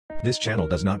This channel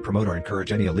does not promote or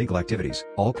encourage any illegal activities.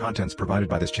 All contents provided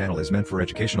by this channel is meant for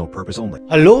educational purpose only.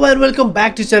 Hello and welcome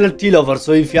back to channel Tea Lover.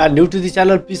 So if you are new to the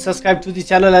channel, please subscribe to the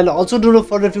channel and also do not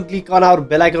forget to click on our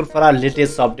bell icon for our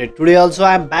latest update. Today also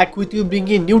I am back with you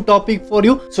bringing new topic for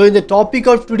you. So in the topic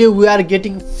of today we are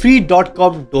getting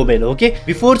free.com domain. Okay,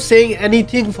 before saying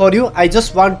anything for you, I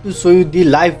just want to show you the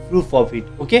live proof of it.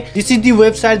 Okay, this is the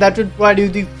website that will provide you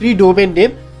the free domain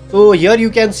name. So here you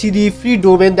can see the free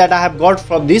domain that I have got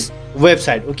from this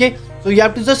website. Okay, so you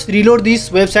have to just reload this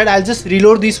website. I'll just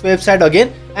reload this website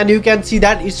again and you can see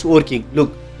that it's working.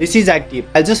 Look, this is active.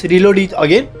 I'll just reload it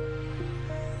again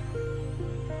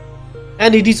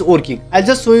and it is working. I'll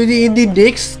just show you in the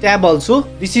next tab also.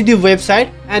 This is the website,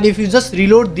 and if you just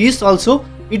reload this also,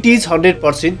 it is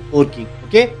 100% working.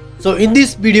 Okay, so in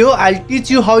this video I'll teach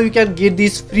you how you can get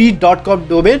this free.com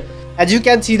domain. As you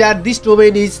can see that this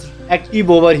domain is active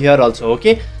over here also.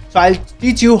 Okay, so I'll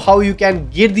teach you how you can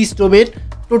get this domain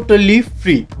totally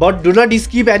free, but do not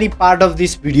skip any part of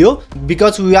this video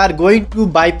because we are going to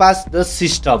bypass the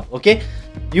system. Okay,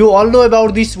 you all know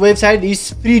about this website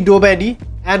is free domain,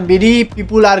 and many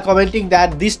people are commenting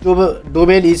that this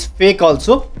domain is fake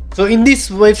also. So in this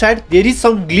website there is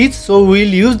some glitch, so we'll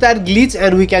use that glitch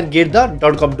and we can get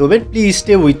the .com domain. Please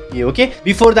stay with me. Okay,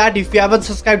 before that, if you haven't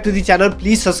subscribed to the channel,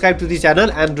 please subscribe to the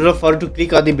channel and do not forget to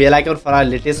click on the bell icon for our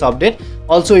latest update.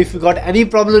 Also, if you got any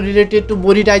problem related to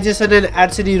monetization and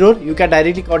ads error, you can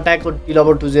directly contact on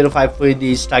tealover2054 in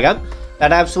the Instagram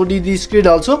that I have shown in the screen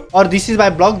also, or this is my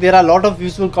blog. There are a lot of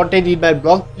useful content in my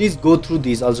blog. Please go through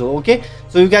this also. Okay,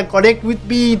 so you can connect with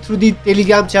me through the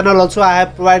Telegram channel also. I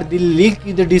have provided the link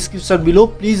in the description below.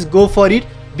 Please go for it,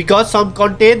 because some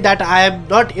content that I am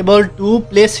not able to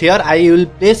place here, I will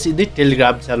place in the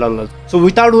Telegram channel also. So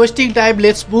without wasting time,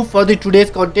 let's move for the today's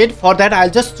content. For that,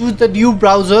 I'll just choose the new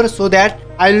browser so that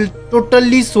I'll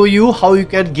totally show you how you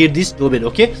can get this domain.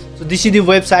 Okay, so this is the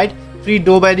website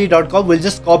freedomain.com. We'll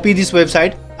just copy this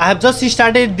website. I have just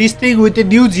started this thing with a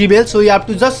new Gmail, so you have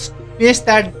to just paste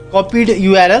that copied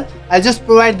URL. I'll just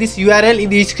provide this URL in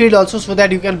the screen also so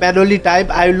that you can manually type.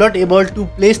 I will not able to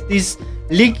place this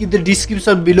link in the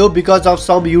description below because of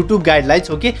some YouTube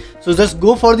guidelines. Okay, so just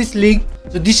go for this link.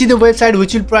 So this is the website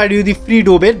which will provide you the free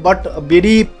domain, but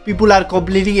many people are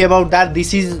complaining about that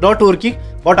this is not working,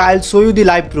 but I'll show you the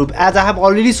live proof. As I have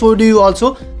already shown you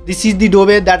also, this is the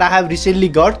domain that I have recently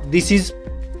got. This is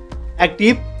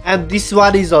active and this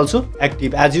one is also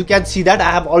active. As you can see that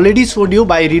I have already shown you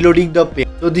by reloading the page.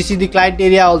 So this is the client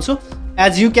area also.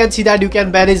 As you can see that you can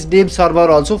manage name server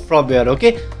also from here.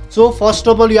 Okay, so first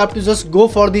of all you have to just go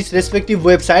for this respective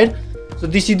website. So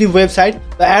this is the website.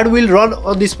 The ad will run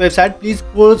on this website. Please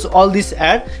close all this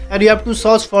ad and you have to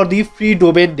search for the free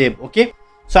domain name. Okay,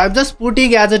 so I'm just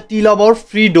putting as a Tea Lover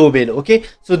free domain. Okay,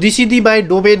 so this is my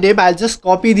domain name. I'll just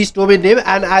copy this domain name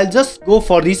and I'll just go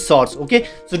for this source. Okay,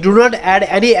 so do not add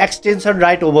any extension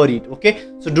right over it. Okay,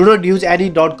 so do not use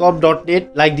any .com,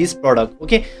 .net like this product.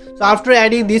 Okay, so after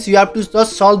adding this, you have to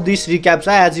just solve this reCAPTCHA.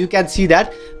 As you can see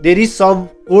that there is some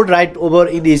code right over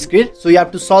in the screen, so you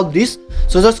have to solve this.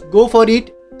 So just go for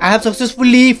it. I have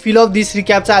successfully filled up this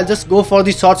reCAPTCHA. I'll just go for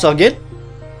the source again.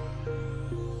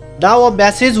 Now a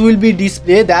message will be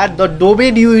displayed that the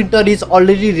domain you enter is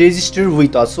already registered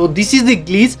with us. So this is the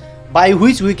glitch by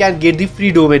which we can get the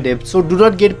free domain name. So do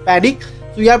not get panic.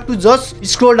 So you have to just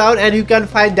scroll down and you can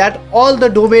find that all the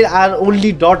domain are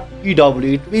only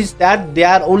 .pw. It means that they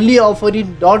are only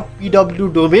offering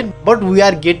 .pw domain, but we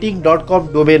are getting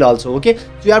 .com domain also. Okay, so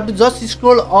you have to just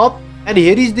scroll up and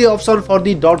here is the option for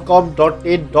the .com,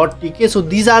 .net, .tk. So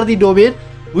these are the domain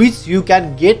which you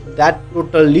can get that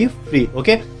totally free.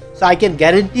 Okay, so I can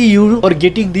guarantee you for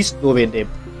getting this domain name.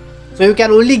 So you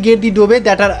can only get the domain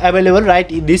that are available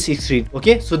right in this screen.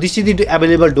 Okay, so this is the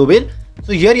available domain.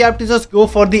 So here you have to just go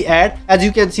for the ad. As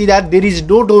you can see that there is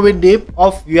no domain name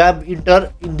of you have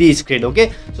entered in the screen.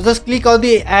 Okay, so just click on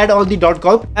the ad on the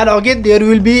 .com and again there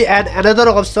will be another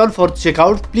option for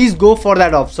checkout. Please go for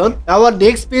that option. Now our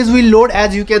next page will load,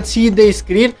 as you can see in the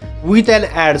screen, with an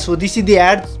ad. So this is the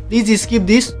ad. Please skip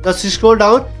this. Just scroll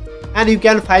down and you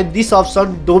can find this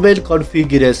option, domain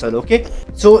configuration. Okay,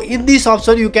 so in this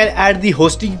option you can add the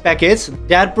hosting package.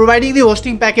 They are providing the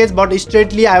hosting package, but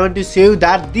straightly I want to say you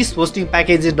that this hosting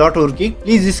package is not working.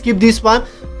 Please skip this one.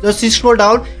 Just scroll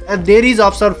down and there is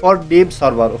option for name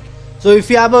server. Okay, so if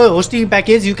you have a hosting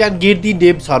package, you can get the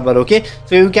name server. Okay,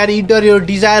 so you can enter your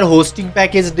desired hosting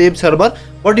package name server,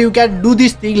 but you can do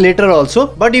this thing later also.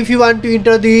 But if you want to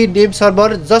enter the name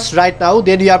server just right now,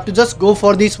 then you have to just go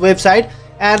for this website.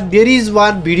 And there is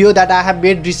one video that I have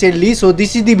made recently. So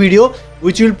this is the video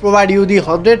which will provide you the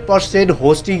 100%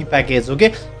 hosting package.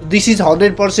 Okay, so this is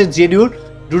 100% genuine.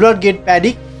 do not get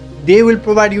panic. They will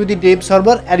provide you the name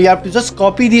server, and you have to just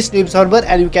copy this name server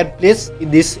and you can place in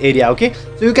this area. Okay,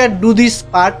 so you can do this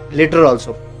part later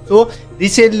also. So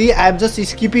recently I am just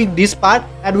skipping this part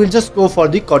and we'll just go for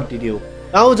the continue.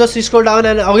 Now just scroll down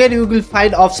and again you will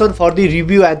find option for the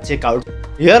review and checkout.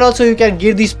 Here also you can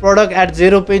get this product at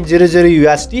 0.00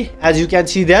 USD. As you can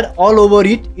see there, all over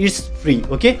it is free.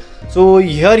 Okay, so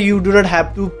here you do not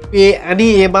have to pay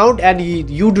any amount and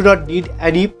you do not need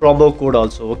any promo code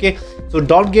also. Okay, so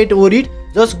don't get worried,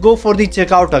 just go for the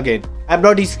checkout again. I'm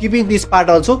not skipping this part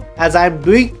also, as I'm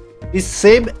doing the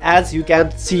same as you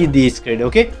can see in the screen.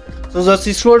 Okay, so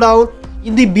just scroll down.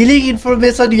 In the billing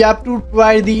information, you have to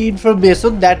provide the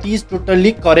information that is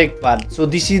totally correct one. So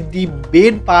this is the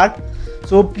main part.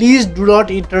 So please do not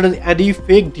enter any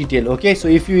fake detail. Okay, so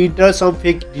if you enter some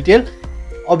fake detail,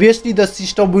 obviously the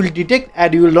system will detect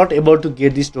and you will not able to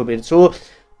get this domain. So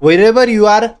wherever you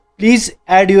are, please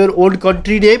add your own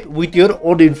country name with your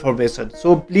own information.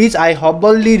 So please, I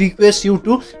humbly request you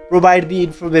to provide the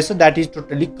information that is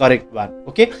totally correct one.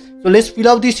 Okay, so let's fill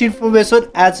out this information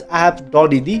as I have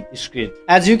done in the screen.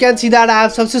 As you can see that I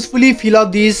have successfully filled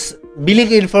out this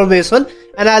billing information,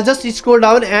 and I'll just scroll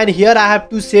down and here I have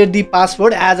to set the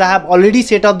password, as I have already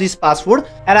set up this password.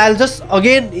 And I'll just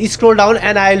again scroll down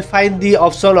and I'll find the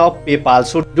option of PayPal.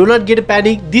 So do not get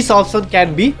panic, this option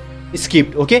can be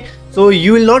skipped. Okay, so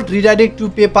you will not redirect to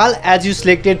PayPal as you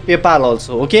selected PayPal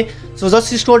also. Okay, so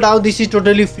just scroll down, this is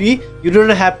totally free. You don't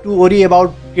have to worry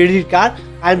about credit card.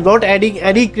 I'm not adding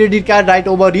any credit card right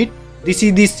over it. This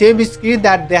is the same screen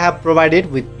that they have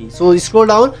provided with me. So scroll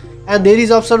down and there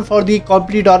is option for the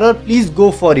complete order. Please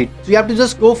go for it. So you have to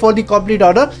just go for the complete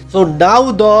order. So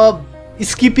now the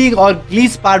skipping or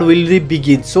glitch part will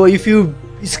begin. So if you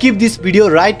skip this video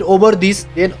right over this,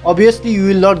 then obviously you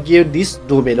will not get this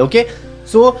domain. Okay,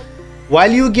 so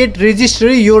while you get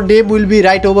registered, your name will be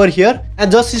right over here,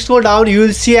 and just scroll down, you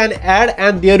will see an ad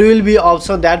and there will be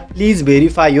option that please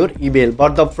verify your email.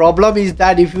 But the problem is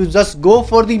that if you just go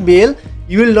for the mail,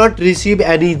 you will not receive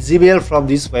any Gmail from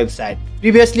this website.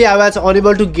 Previously I was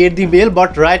unable to get the mail,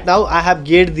 but right now I have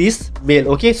get this mail.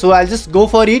 Okay, so I'll just go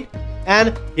for it,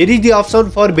 and here is the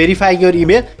option for verifying your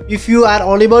email. If you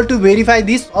are unable to verify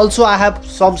this, also I have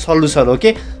some solution.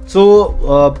 Okay,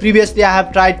 so previously I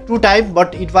have tried 2 times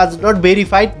but it was not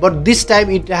verified, but this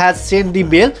time it has sent the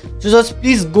mail. So just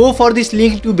please go for this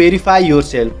link to verify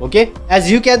yourself. Okay, as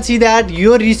you can see that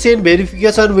your recent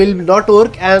verification will not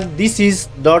work and this is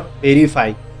not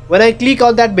verifying. When I click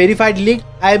on that verified link,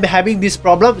 I am having this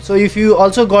problem. So if you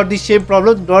also got the same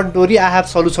problem, don't worry, I have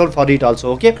solution for it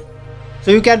also. Okay,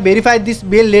 so you can verify this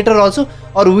mail later also,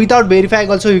 or without verifying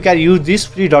also you can use this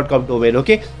free.com domain.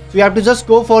 Okay, so you have to just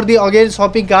go for the again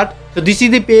shopping cart. So this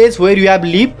is the page where you have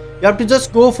leave. You have to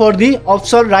just go for the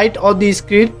option right on the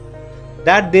screen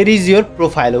that there is your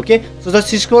profile. Okay, so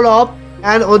just scroll up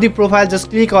and on the profile just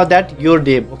click on that your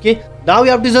name. Okay, now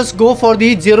you have to just go for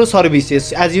the 0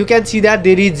 services. As you can see that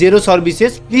there is 0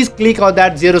 services, please click on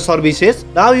that 0 services.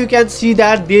 Now you can see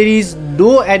that there is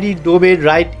no any domain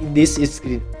right in this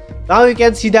screen. Now you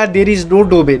can see that there is no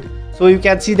domain. So you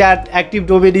can see that active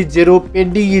domain is 0,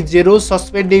 pending is 0,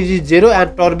 suspended is 0,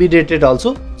 and terminated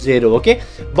also 0. Okay,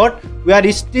 but we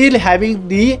are still having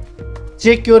the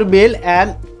check your mail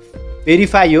and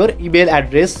verify your email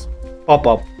address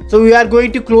pop-up. So we are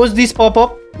going to close this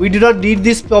pop-up. We do not need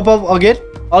this pop-up again.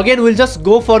 We'll just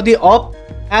go for the up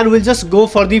and we'll just go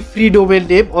for the free domain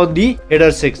name on the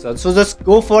header section. So just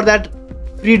go for that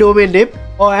free domain name,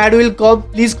 or ad will come.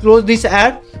 Please close this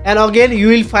ad, and again you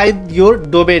will find your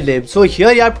domain name. So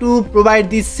here you have to provide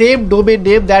the same domain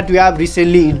name that you have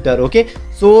recently entered. Okay,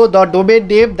 so the domain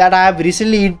name that I have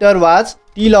recently entered was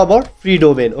till about free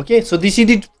domain. Okay, so this is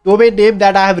the domain name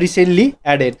that I have recently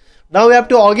added. Now we have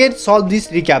to again solve this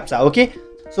reCAPTCHA. Okay,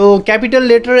 so capital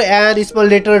letter and small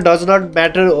letter does not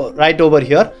matter right over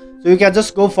here. So you can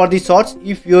just go for the search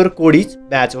if your code is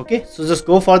match. Okay, so just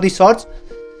go for the search,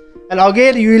 and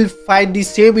again you will find the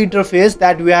same interface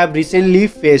that we have recently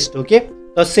faced. Okay,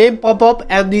 the same pop-up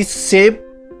and the same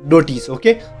notice.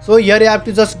 Okay, so here you have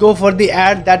to just go for the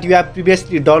ad that you have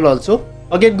previously done also.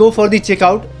 Again go for the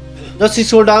checkout, just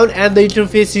scroll down and the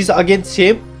interface is again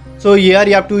same. So here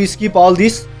you have to skip all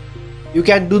this. You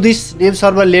can do this name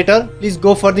server later. Please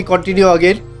go for the continue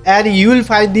again, and you will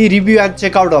find the review and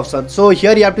checkout option. So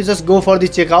here you have to just go for the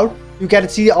checkout. You can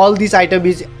see all this item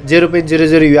is 0.00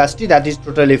 USD, that is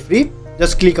totally free.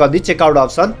 Just click on the checkout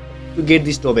option to get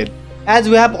this domain. As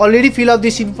we have already filled out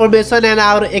this information and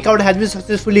our account has been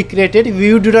successfully created,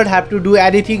 you do not have to do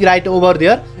anything right over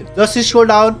there. Just scroll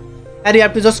down and you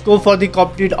have to just go for the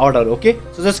complete order. Okay,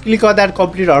 so just click on that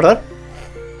complete order.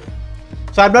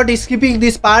 So I'm not skipping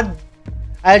this part.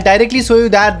 I'll directly show you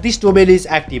that this domain is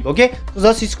active. Okay, so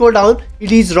just scroll down,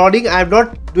 it is running. I'm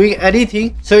not doing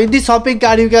anything. So in this shopping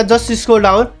cart, you can just scroll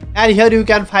down, and here you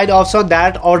can find option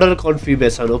that order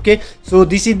confirmation. Okay, so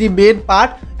this is the main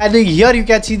part, and then here you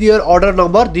can see your order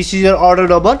number. This is your order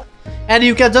number, and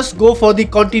you can just go for the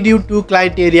continue to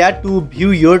client area to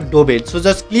view your domain. So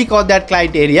just click on that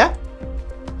client area.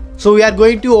 So we are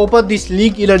going to open this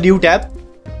link in a new tab.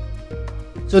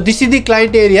 So this is the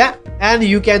client area, and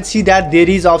you can see that there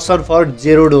is option for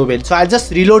 0 domain. So I'll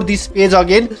just reload this page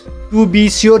again to be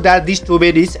sure that this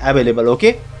domain is available.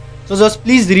 Okay, so just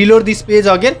please reload this page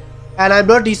again, and I'm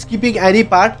not skipping any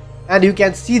part, and you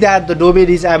can see that the domain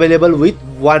is available with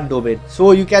 1 domain.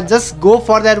 So you can just go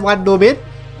for that 1 domain.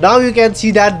 Now you can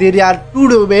see that there are 2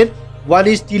 domain. One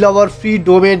is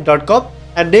tealoverfreedomain.com,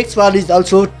 and next one is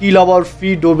also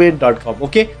tealoverfreedomain.com.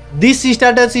 Okay, this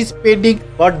status is pending,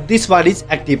 but this one is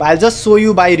active. I'll just show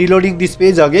you by reloading this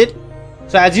page again.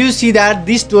 So as you see that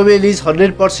this domain is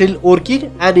 100%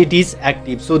 working and it is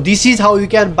active. So this is how you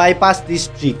can bypass this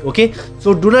trick. Okay,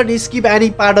 so do not skip any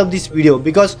part of this video,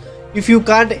 because if you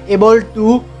can't able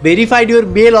to verify your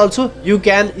mail also, you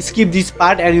can skip this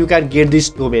part and you can get this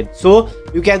domain. So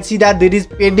you can see that there is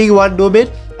pending 1 domain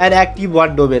and active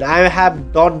 1 domain. I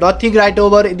have done nothing right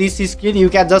over in this screen. You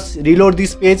can just reload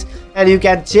this page and you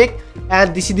can check,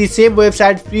 and this is the same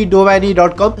website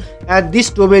freedomain.com, and this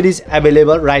domain is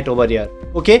available right over here.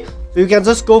 Okay, so you can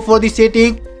just go for the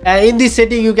setting, and in this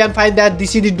setting you can find that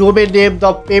this is the domain name.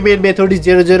 The payment method is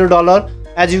 $00.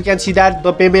 As you can see that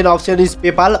the payment option is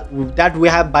PayPal, that we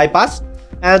have bypassed,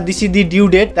 and this is the due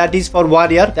date, that is for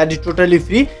 1 year, that is totally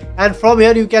free. And from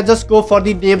here you can just go for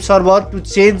the name server to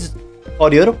change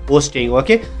for your hosting.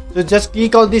 Okay, so just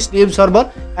click on this name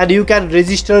server and you can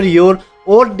register your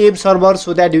own name server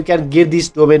so that you can get this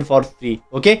domain for free.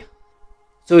 Okay,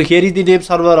 so here is the name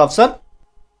server option.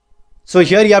 So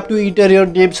here you have to enter your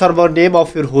name server name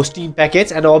of your hosting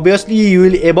package, and obviously you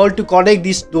will able to connect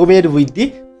this domain with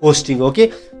the hosting.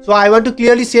 Okay, so I want to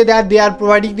clearly say that they are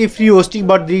providing the free hosting,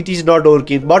 but it is not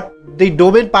working, but the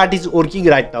domain part is working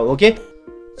right now. Okay,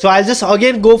 so I'll just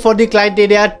again go for the client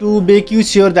area to make you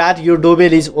sure that your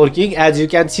domain is working. As you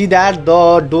can see that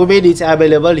the domain is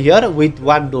available here with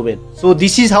 1 domain. So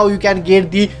this is how you can get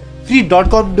the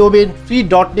free.com domain,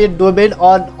 free.net domain,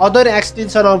 or other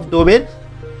extension of domain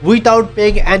without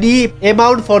paying any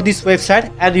amount for this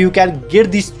website, and you can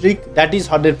get this trick that is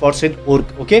 100%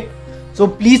 work. Okay, so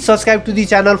please subscribe to the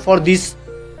channel for this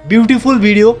beautiful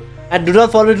video, and do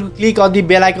not forget to click on the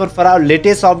bell icon for our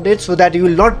latest updates so that you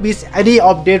will not miss any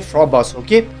update from us.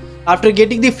 Okay, after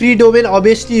getting the free domain,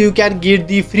 obviously you can get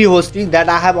the free hosting that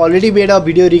I have already made a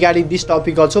video regarding this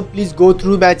topic also. Please go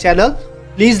through my channel.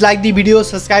 Please like the video,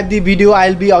 subscribe the video.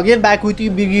 I'll be again back with you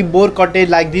bringing more content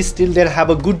like this. Till then, have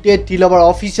a good day. Till our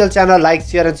official channel, like,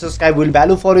 share and subscribe will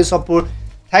value for your support.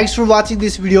 Thanks for watching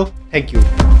this video. Thank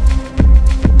you.